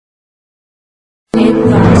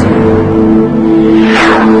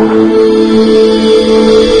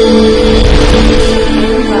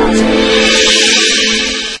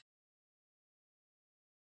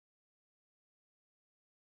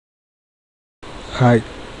Hi,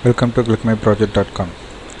 welcome to clickmyproject.com.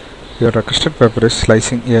 Your requested paper is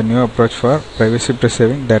Slicing, a new approach for privacy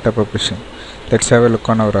preserving data publishing. Let's have a look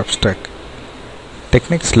on our abstract.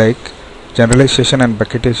 Techniques like generalization and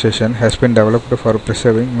bucketization has been developed for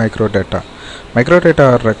preserving microdata.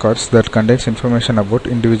 Microdata are records that contains information about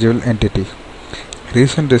individual entity.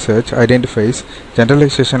 Recent research identifies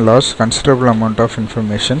generalization lost considerable amount of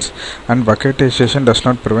information and bucketization does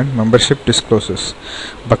not prevent membership disclosures.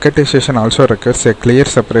 Bucketization also requires a clear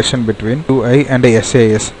separation between QI and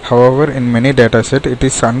SAS. However, in many datasets it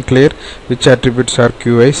is unclear which attributes are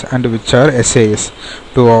QIs and which are SAS.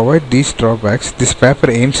 To avoid these drawbacks, this paper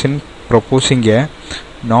aims in proposing a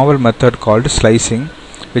novel method called slicing,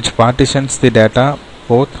 which partitions the data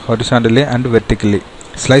both horizontally and vertically.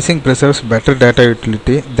 Slicing preserves better data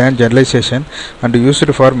utility than generalization and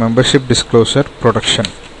used for membership disclosure protection.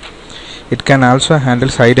 It can also handle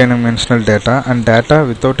high-dimensional data and data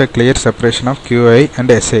without a clear separation of QI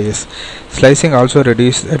and SAS. Slicing also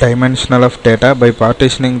reduces the dimensional of data by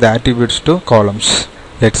partitioning the attributes to columns.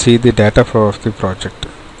 Let's see the data flow of the project.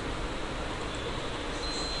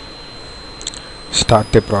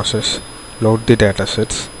 Start the process, load the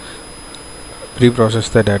datasets, pre-process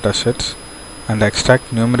the datasets, and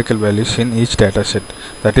extract numerical values in each dataset,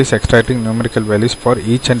 that is extracting numerical values for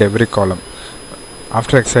each and every column.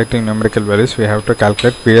 After extracting numerical values, we have to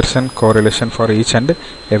calculate Pearson correlation for each and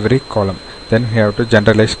every column. Then we have to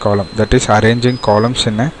generalize column, that is arranging columns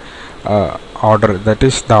in a order, that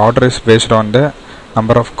is the order is based on the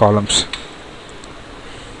number of columns.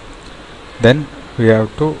 Then we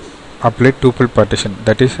have to apply tuple partition,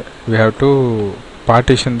 that is we have to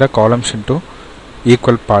partition the columns into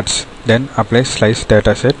equal parts. Then apply slice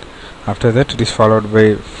dataset. After that, it is followed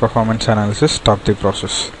by performance analysis. Stop the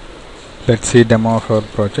process. Let's see demo of our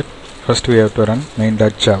project. First we have to run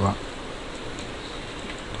main.java.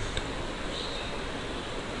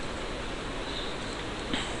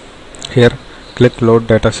 Here click load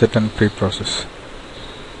dataset and pre-process.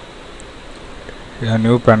 A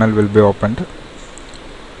new panel will be opened.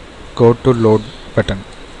 Go to load button.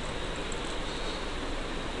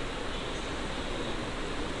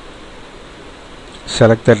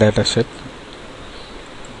 Select the dataset.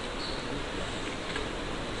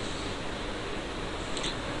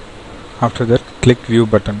 After that, click view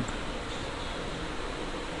button.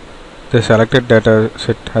 The selected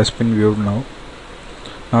dataset has been viewed now.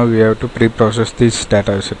 Now we have to pre-process this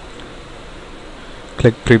dataset.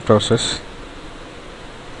 Click pre-process.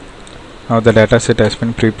 Now the dataset has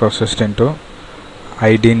been pre-processed into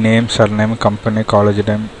ID, name, surname, company, college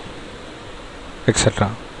name,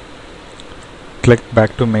 etc. Click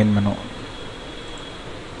back to main menu.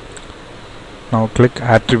 Now click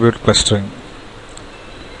attribute clustering.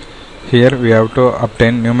 Here we have to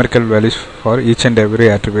obtain numerical values for each and every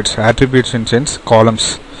attributes. Attributes in sense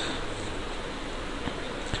columns.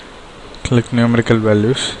 Click numerical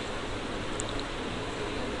values.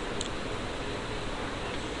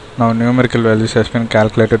 Now numerical values has been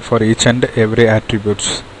calculated for each and every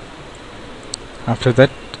attributes. After that,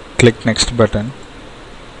 click next button.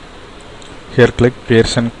 Here click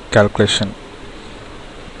Pearson calculation.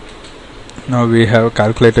 Now we have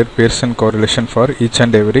calculated Pearson correlation for each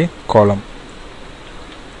and every column.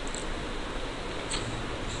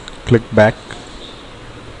 Click back.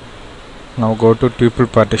 Now go to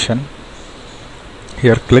tuple partition.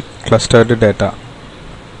 Here click clustered data.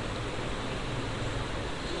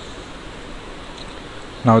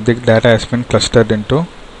 Now the data has been clustered into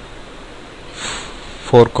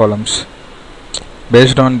 4 columns.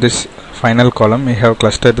 Based on this final column, we have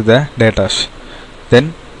clustered the data.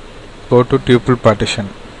 Then go to tuple partition.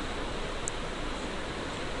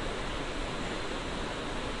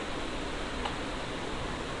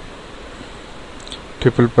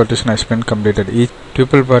 Tuple partition has been completed. Each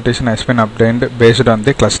tuple partition has been obtained based on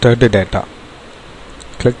the clustered data.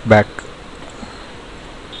 Click back.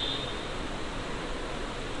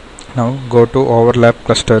 Now go to overlap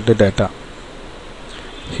clustered data.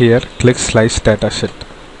 Here click slice dataset.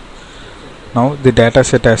 Now the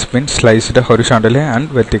dataset has been sliced horizontally and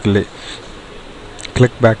vertically.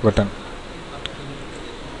 Click back button.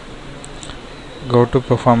 Go to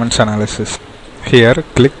performance analysis. Here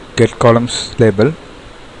click get columns label.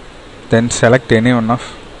 Then select any one of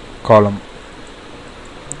column.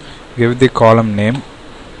 Give the column name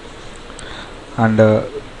and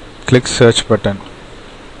click search button.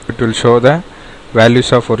 It will show the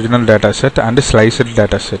values of original dataset and sliced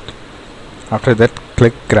dataset. After that,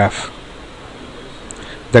 click graph.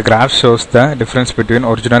 The graph shows the difference between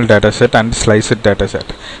original dataset and sliced dataset.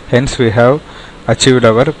 Hence we have achieved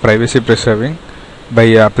our privacy preserving by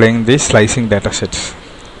applying the slicing datasets.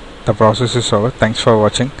 The process is over. Thanks for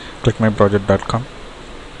watching clickmyproject.com.